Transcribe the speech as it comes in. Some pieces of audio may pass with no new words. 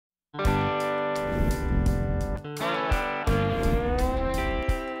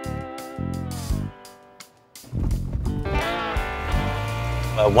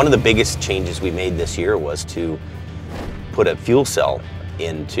One of the biggest changes we made this year was to put a fuel cell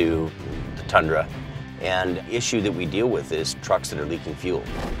into the Tundra. And the issue that we deal with is trucks that are leaking fuel.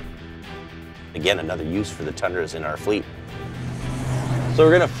 Again, another use for the Tundras in our fleet. So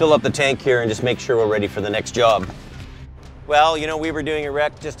we're going to fill up the tank here and just make sure we're ready for the next job. Well, you know, we were doing a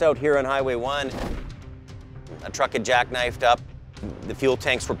wreck just out here on Highway 1. A truck had jackknifed up. The fuel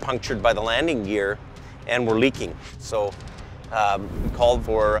tanks were punctured by the landing gear and were leaking. So we called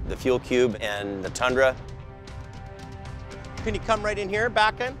for the fuel cube and the Tundra. Can you come right in here,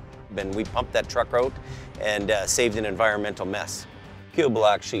 back in? And we pumped that truck out and saved an environmental mess. The cube will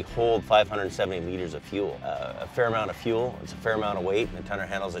actually hold 570 liters of fuel. A fair amount of fuel, it's a fair amount of weight, and the Tundra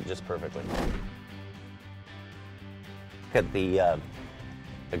handles it just perfectly. Look at the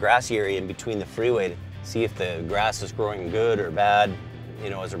grassy area in between the freeway to see if the grass is growing good or bad, you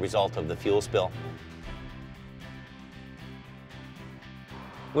know, as a result of the fuel spill.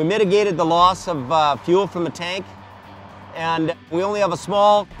 We mitigated the loss of fuel from the tank, and we only have a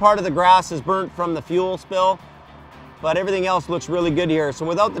small part of the grass is burnt from the fuel spill, but everything else looks really good here. So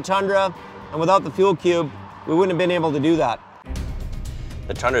without the Tundra and without the fuel cube, we wouldn't have been able to do that.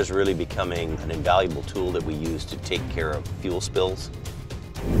 The Tundra is really becoming an invaluable tool that we use to take care of fuel spills.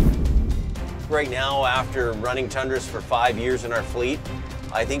 Right now, after running Tundras for 5 years in our fleet,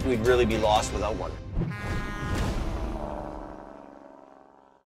 I think we'd really be lost without one.